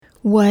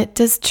What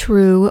does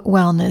true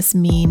wellness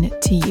mean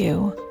to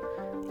you?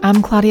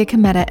 I'm Claudia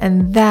Cometa,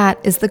 and that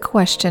is the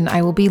question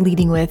I will be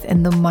leading with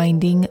in the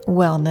Minding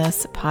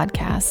Wellness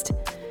podcast.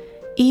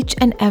 Each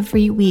and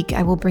every week,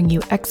 I will bring you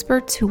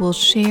experts who will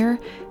share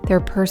their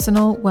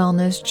personal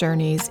wellness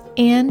journeys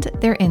and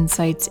their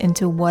insights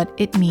into what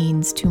it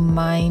means to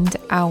mind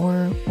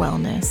our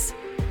wellness.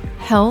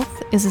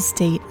 Health is a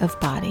state of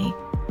body.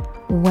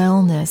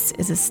 Wellness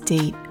is a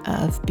state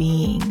of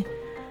being.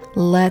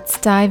 Let's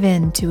dive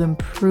into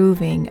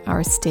improving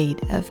our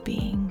state of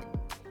being.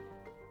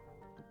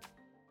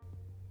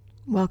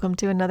 Welcome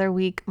to another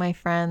week, my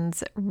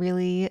friends.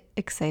 Really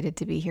excited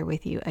to be here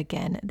with you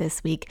again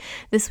this week.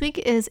 This week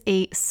is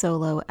a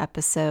solo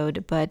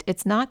episode, but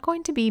it's not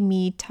going to be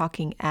me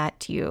talking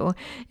at you.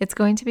 It's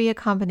going to be a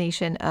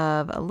combination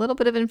of a little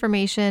bit of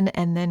information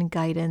and then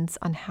guidance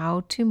on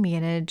how to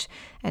manage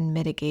and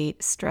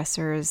mitigate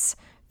stressors,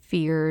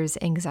 fears,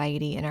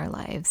 anxiety in our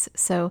lives.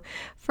 So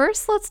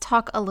first, let's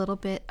talk a little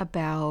bit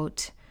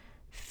about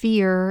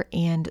fear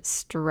and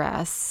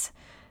stress.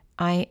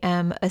 I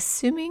am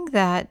assuming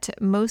that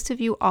most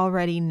of you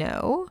already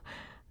know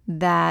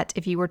that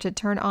if you were to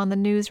turn on the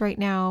news right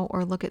now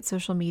or look at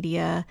social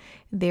media,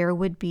 there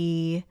would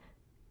be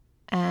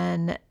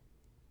an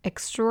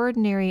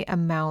extraordinary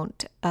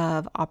amount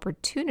of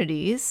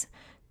opportunities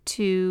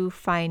to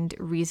find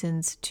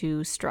reasons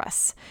to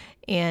stress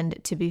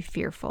and to be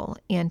fearful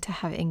and to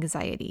have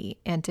anxiety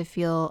and to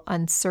feel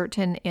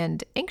uncertain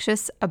and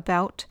anxious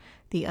about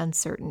the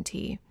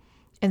uncertainty.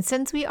 And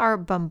since we are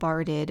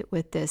bombarded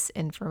with this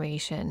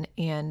information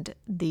and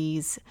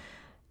these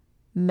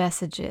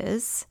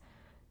messages,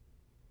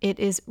 it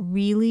is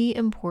really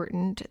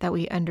important that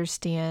we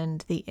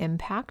understand the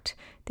impact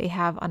they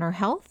have on our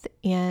health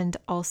and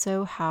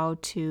also how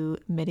to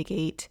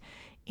mitigate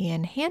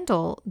and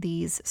handle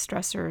these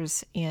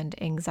stressors and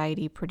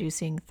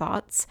anxiety-producing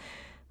thoughts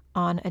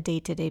on a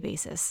day-to-day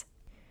basis.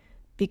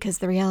 Because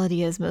the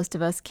reality is most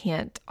of us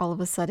can't all of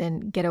a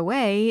sudden get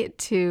away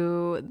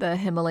to the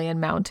Himalayan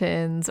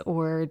mountains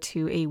or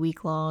to a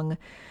week-long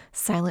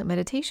silent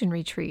meditation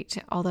retreat.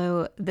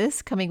 Although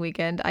this coming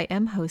weekend, I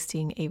am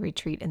hosting a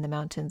retreat in the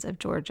mountains of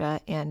Georgia,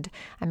 and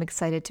I'm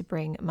excited to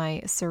bring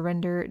my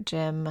Surrender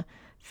Gym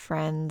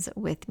friends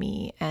with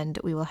me, and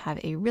we will have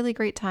a really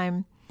great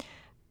time.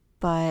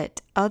 But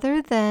other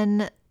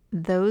than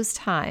those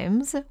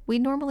times, we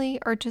normally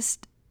are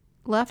just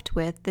left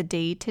with the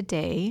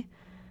day-to-day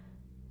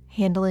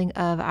handling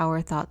of our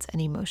thoughts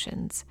and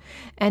emotions.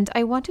 And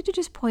I wanted to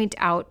just point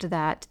out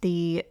that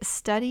the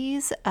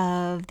studies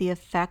of the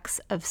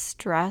effects of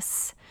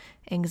stress,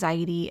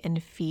 anxiety,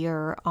 and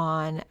fear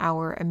on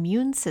our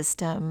immune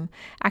system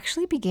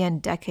actually began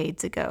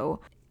decades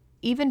ago.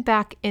 Even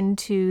back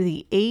into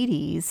the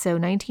 80s, so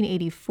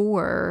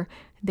 1984,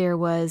 there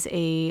was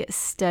a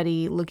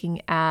study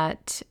looking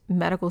at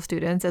medical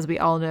students. As we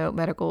all know,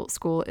 medical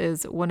school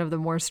is one of the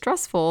more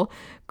stressful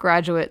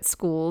graduate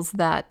schools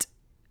that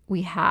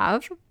we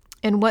have.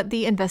 And what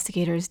the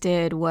investigators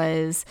did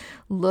was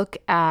look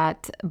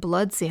at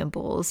blood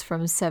samples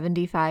from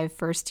 75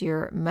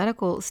 first-year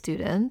medical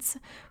students,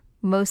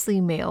 mostly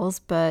males,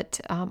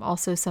 but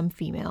also some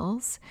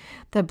females.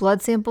 The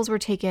blood samples were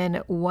taken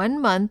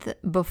 1 month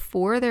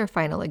before their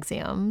final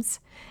exams,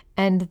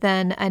 and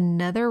then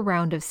another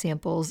round of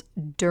samples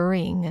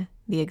during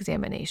the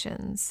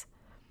examinations.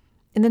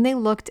 And then they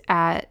looked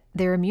at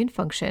their immune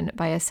function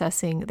by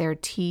assessing their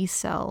T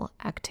cell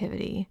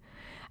activity.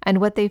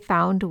 And what they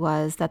found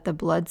was that the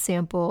blood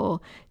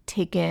sample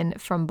taken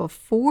from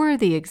before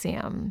the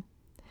exam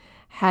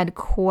had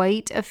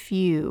quite a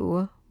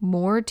few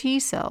more T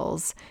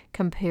cells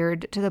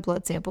compared to the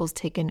blood samples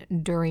taken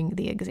during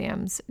the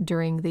exams,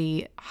 during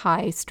the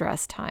high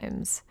stress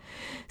times.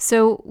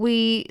 So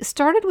we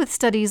started with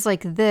studies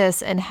like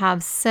this and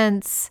have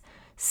since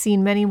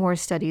seen many more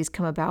studies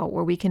come about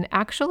where we can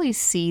actually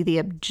see the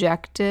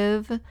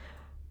objective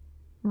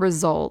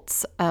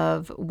results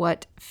of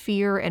what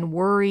fear and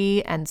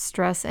worry and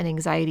stress and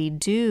anxiety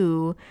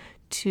do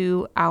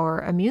to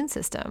our immune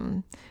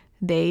system.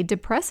 They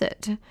depress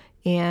it,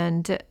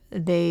 and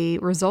they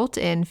result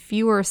in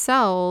fewer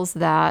cells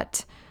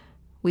that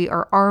we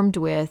are armed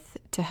with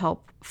to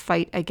help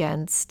fight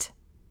against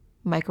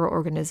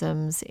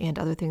microorganisms and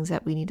other things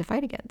that we need to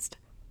fight against.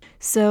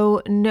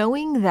 So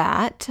knowing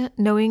that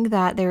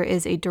there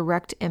is a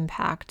direct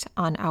impact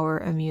on our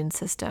immune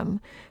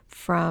system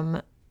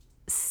from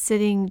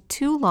sitting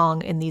too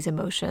long in these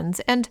emotions.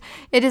 And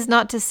it is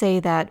not to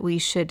say that we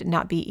should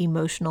not be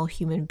emotional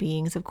human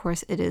beings. Of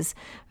course, it is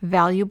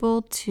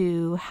valuable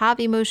to have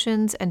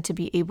emotions and to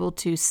be able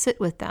to sit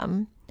with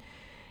them.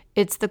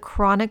 It's the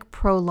chronic,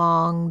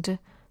 prolonged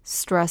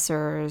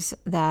stressors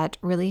that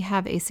really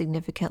have a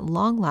significant,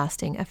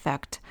 long-lasting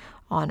effect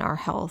on our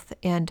health.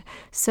 And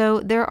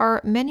so there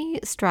are many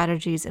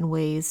strategies and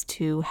ways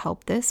to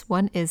help this.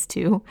 One is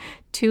to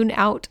tune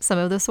out some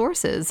of the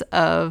sources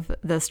of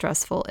the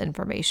stressful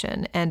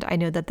information. And I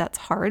know that that's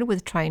hard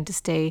with trying to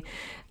stay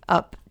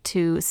up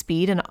to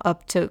speed and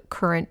up to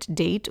current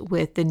date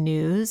with the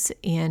news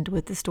and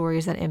with the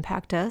stories that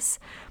impact us.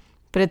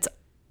 But it's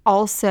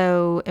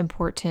also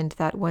important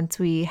that once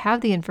we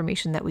have the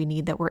information that we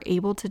need, that we're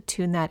able to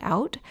tune that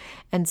out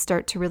and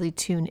start to really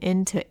tune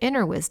into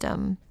inner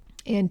wisdom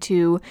and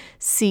to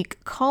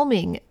seek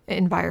calming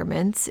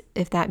environments,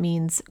 if that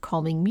means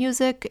calming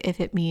music, if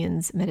it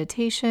means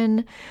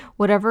meditation,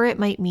 whatever it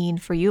might mean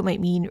for you. It might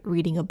mean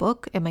reading a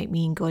book, it might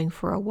mean going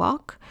for a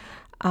walk.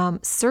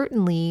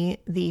 Certainly,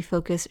 the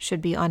focus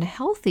should be on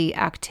healthy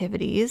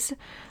activities,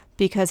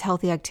 because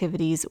healthy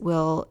activities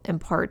will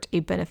impart a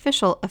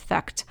beneficial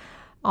effect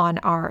on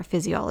our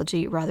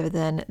physiology rather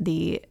than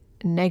the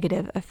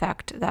negative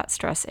effect that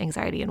stress,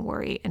 anxiety, and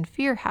worry and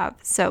fear have.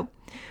 So,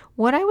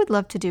 what I would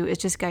love to do is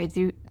just guide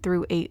you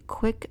through a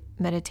quick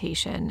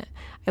meditation.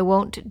 I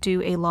won't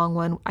do a long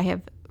one. I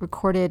have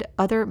recorded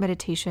other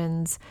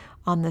meditations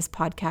on this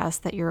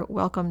podcast that you're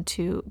welcome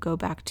to go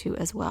back to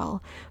as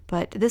well.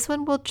 But this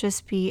one will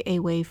just be a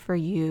way for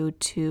you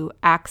to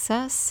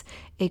access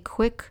a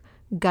quick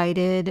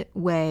guided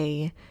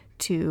way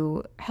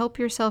to help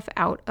yourself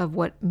out of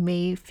what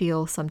may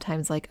feel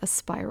sometimes like a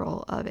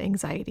spiral of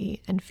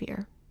anxiety and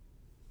fear.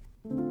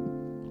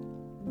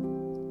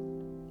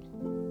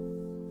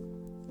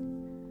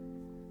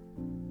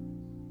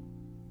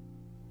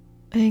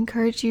 I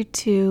encourage you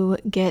to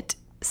get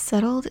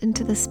settled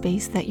into the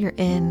space that you're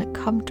in,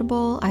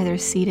 comfortable, either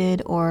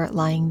seated or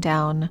lying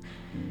down.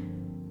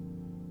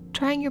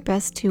 Trying your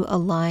best to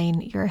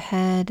align your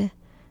head,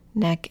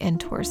 neck, and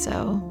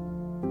torso.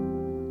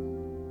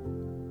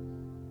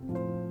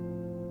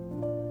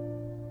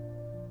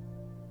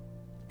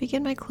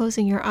 Begin by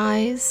closing your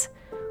eyes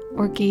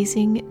or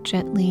gazing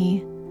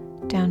gently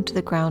down to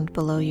the ground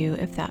below you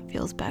if that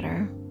feels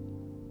better.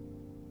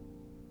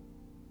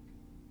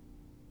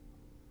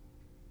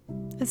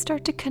 And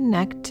start to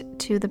connect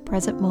to the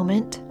present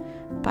moment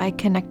by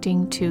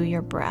connecting to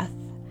your breath.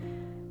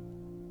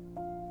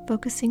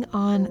 Focusing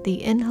on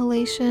the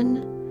inhalation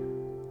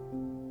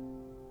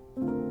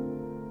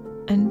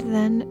and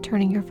then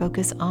turning your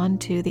focus on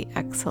to the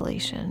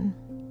exhalation.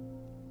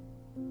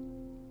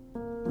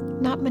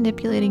 Not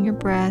manipulating your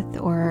breath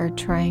or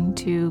trying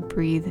to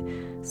breathe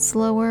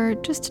slower,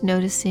 just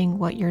noticing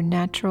what your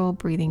natural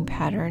breathing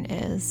pattern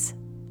is.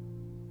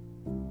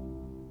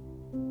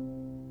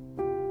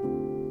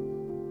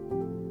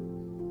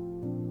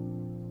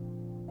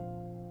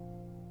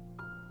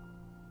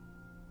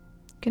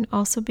 You can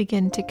also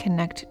begin to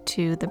connect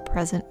to the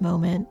present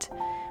moment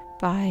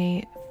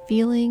by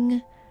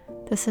feeling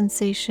the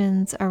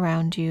sensations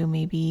around you,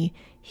 maybe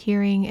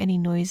hearing any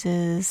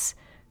noises,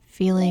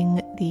 feeling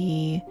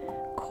the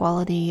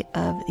quality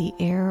of the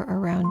air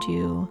around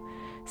you,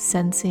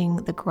 sensing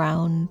the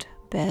ground,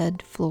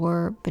 bed,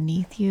 floor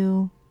beneath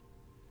you.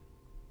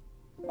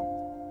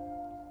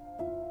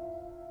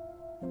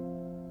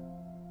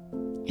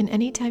 And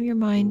anytime your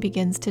mind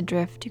begins to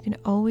drift, you can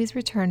always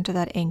return to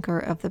that anchor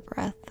of the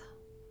breath.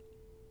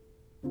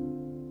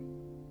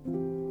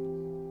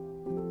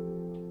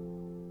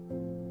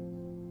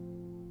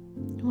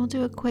 We'll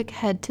do a quick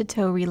head to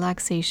toe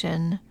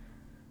relaxation,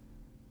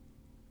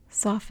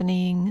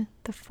 softening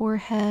the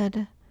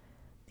forehead,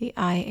 the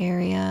eye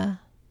area,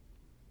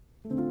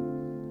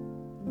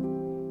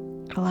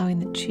 allowing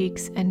the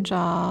cheeks and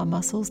jaw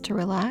muscles to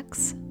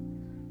relax,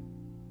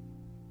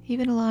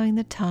 even allowing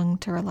the tongue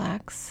to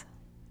relax.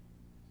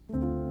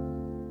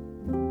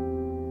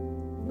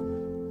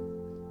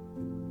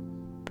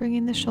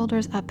 Bringing the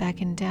shoulders up,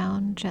 back, and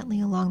down,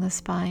 gently along the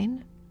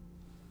spine.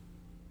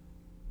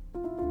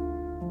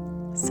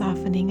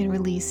 Softening and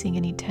releasing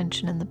any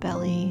tension in the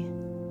belly.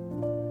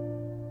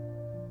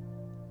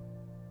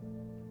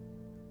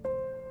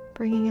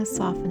 Bringing a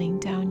softening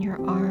down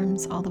your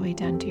arms all the way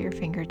down to your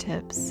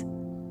fingertips.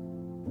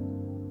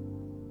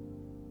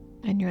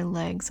 And your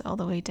legs all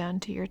the way down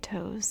to your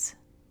toes.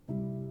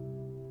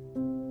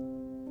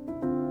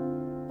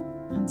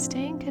 And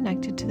staying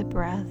connected to the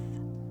breath.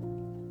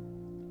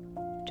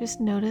 Just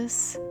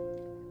notice,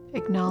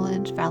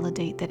 acknowledge,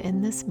 validate that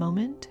in this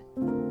moment,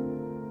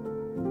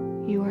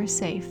 you are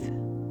safe.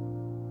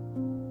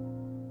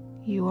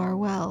 You are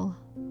well.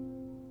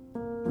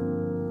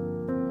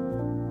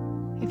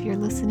 If you're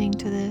listening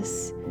to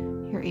this,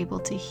 you're able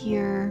to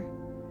hear,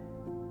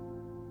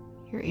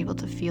 you're able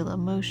to feel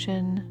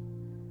emotion.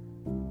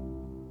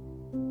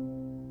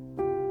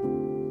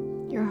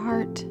 Your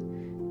heart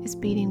is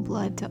beating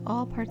blood to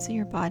all parts of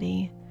your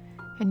body,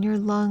 and your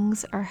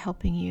lungs are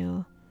helping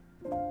you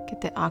get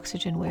the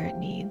oxygen where it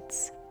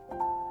needs.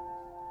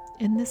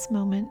 In this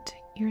moment,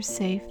 you're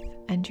safe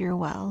and you're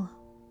well.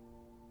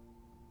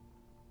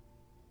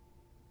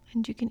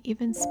 And you can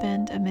even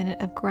spend a minute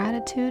of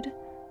gratitude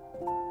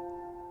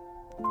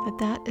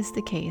that is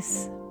the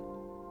case.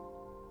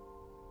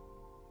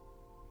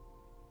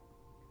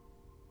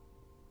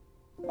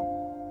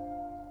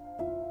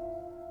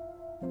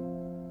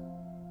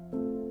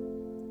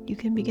 You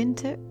can begin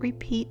to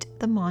repeat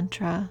the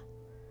mantra,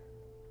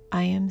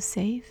 I am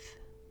safe,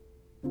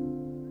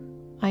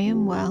 I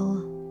am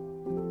well,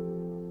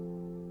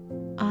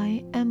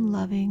 I am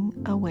loving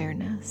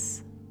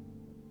awareness.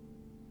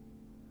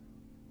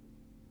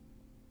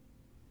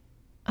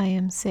 I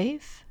am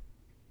safe,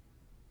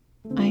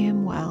 I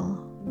am well.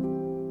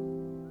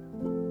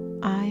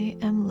 I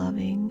am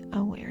loving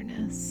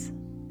awareness.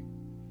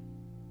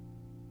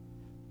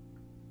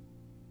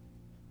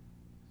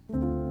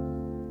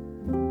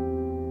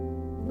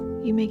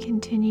 You may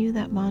continue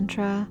that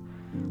mantra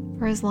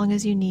for as long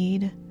as you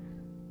need,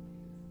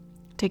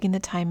 taking the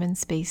time and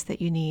space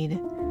that you need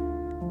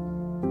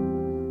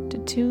to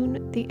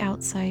tune the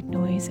outside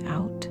noise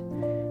out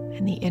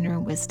and the inner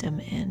wisdom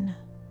in.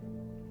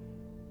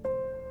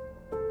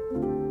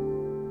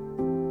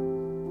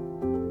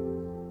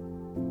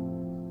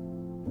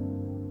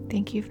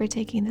 Thank you for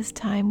taking this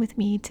time with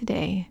me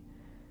today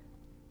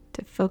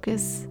to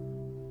focus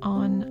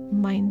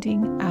on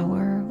minding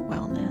our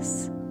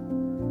wellness.